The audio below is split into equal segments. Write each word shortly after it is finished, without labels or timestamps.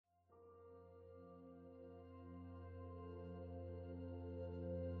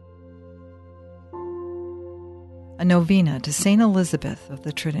a novena to St. Elizabeth of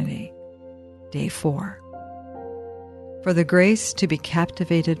the Trinity, Day 4. For the grace to be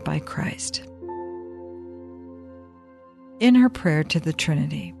captivated by Christ. In her prayer to the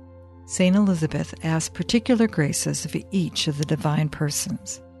Trinity, St. Elizabeth asked particular graces of each of the divine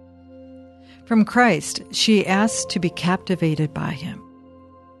persons. From Christ, she asks to be captivated by him.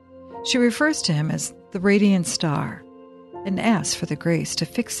 She refers to him as the radiant star and asks for the grace to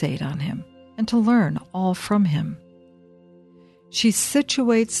fixate on him and to learn all from him. She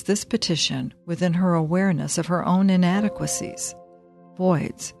situates this petition within her awareness of her own inadequacies,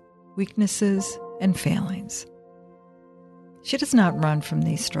 voids, weaknesses, and failings. She does not run from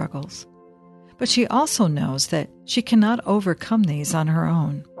these struggles, but she also knows that she cannot overcome these on her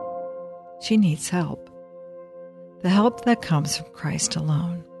own. She needs help, the help that comes from Christ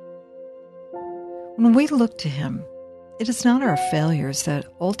alone. When we look to him, it is not our failures that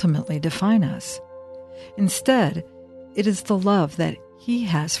ultimately define us. Instead, it is the love that he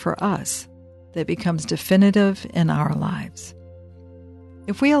has for us that becomes definitive in our lives.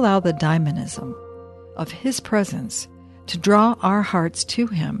 If we allow the dynamism of his presence to draw our hearts to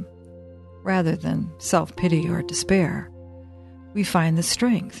him, rather than self-pity or despair, we find the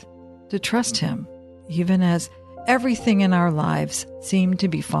strength to trust him, even as everything in our lives seems to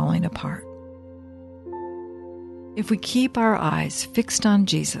be falling apart. If we keep our eyes fixed on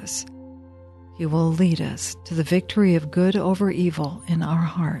Jesus, he will lead us to the victory of good over evil in our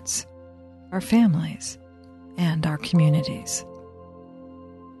hearts, our families, and our communities.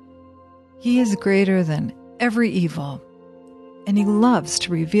 He is greater than every evil, and he loves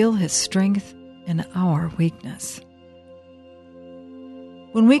to reveal his strength in our weakness.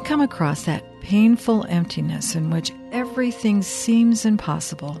 When we come across that painful emptiness in which everything seems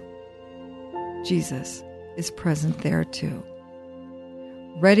impossible, Jesus is present there too,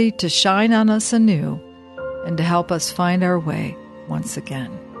 ready to shine on us anew and to help us find our way once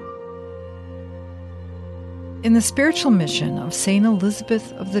again. In the spiritual mission of St.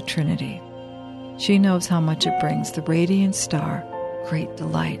 Elizabeth of the Trinity, she knows how much it brings the radiant star great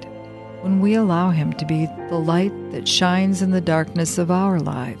delight when we allow him to be the light that shines in the darkness of our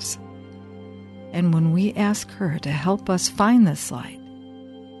lives. And when we ask her to help us find this light,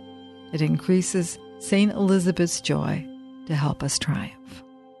 it increases St. Elizabeth's joy to help us triumph.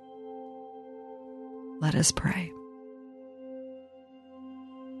 Let us pray.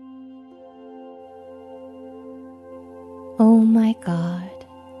 O my God,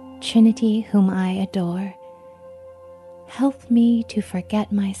 Trinity whom I adore, help me to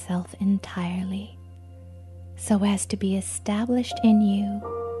forget myself entirely, so as to be established in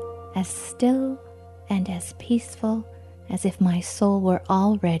you, as still and as peaceful as if my soul were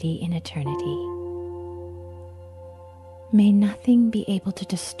already in eternity. May nothing be able to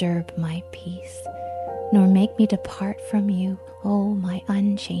disturb my peace, nor make me depart from you, O my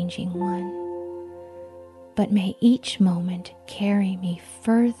unchanging one. But may each moment carry me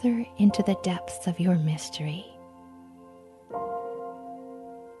further into the depths of your mystery.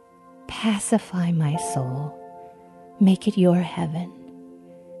 Pacify my soul, make it your heaven,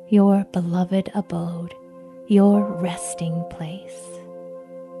 your beloved abode, your resting place.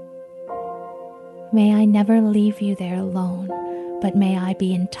 May I never leave you there alone, but may I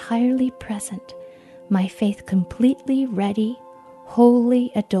be entirely present, my faith completely ready, wholly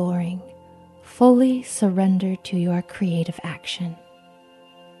adoring, fully surrendered to your creative action.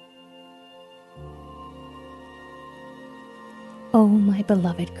 O my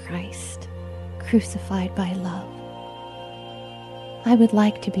beloved Christ, crucified by love, I would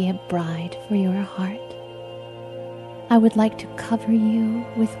like to be a bride for your heart. I would like to cover you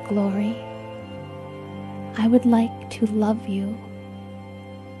with glory. I would like to love you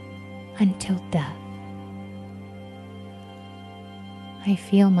until death. I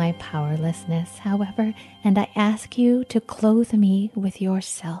feel my powerlessness, however, and I ask you to clothe me with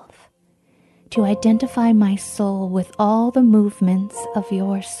yourself, to identify my soul with all the movements of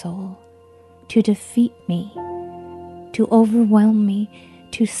your soul, to defeat me, to overwhelm me,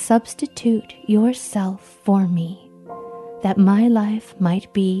 to substitute yourself for me, that my life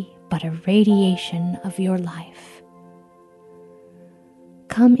might be but a radiation of your life.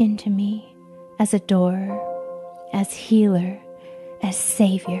 Come into me as adorer, as healer, as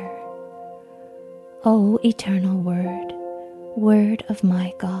Savior. O eternal Word, Word of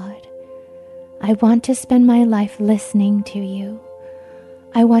my God, I want to spend my life listening to you.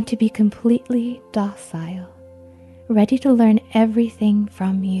 I want to be completely docile, ready to learn everything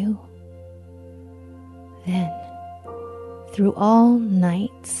from you. Then, through all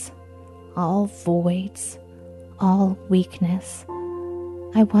nights, all voids, all weakness,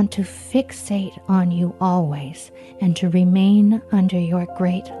 I want to fixate on you always and to remain under your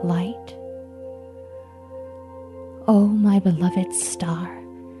great light. O my beloved star,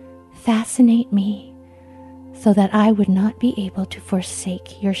 fascinate me so that I would not be able to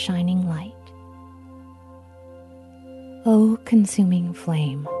forsake your shining light. O consuming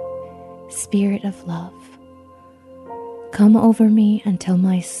flame, spirit of love, come over me until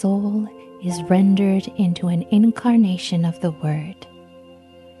my soul is rendered into an incarnation of the Word.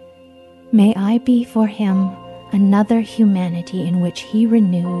 May I be for him another humanity in which he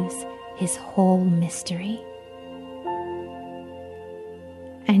renews his whole mystery.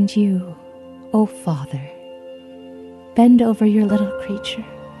 And you, O Father, bend over your little creature,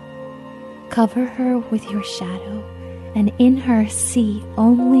 cover her with your shadow, and in her see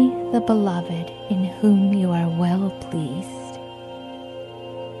only the beloved in whom you are well pleased.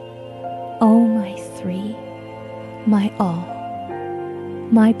 O my three, my all,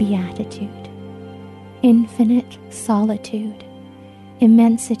 my beatitude, infinite solitude,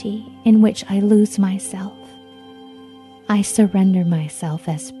 immensity in which I lose myself, I surrender myself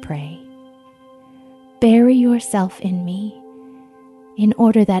as prey. Bury yourself in me, in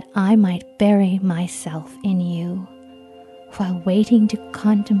order that I might bury myself in you, while waiting to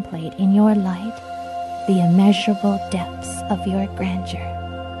contemplate in your light the immeasurable depths of your grandeur.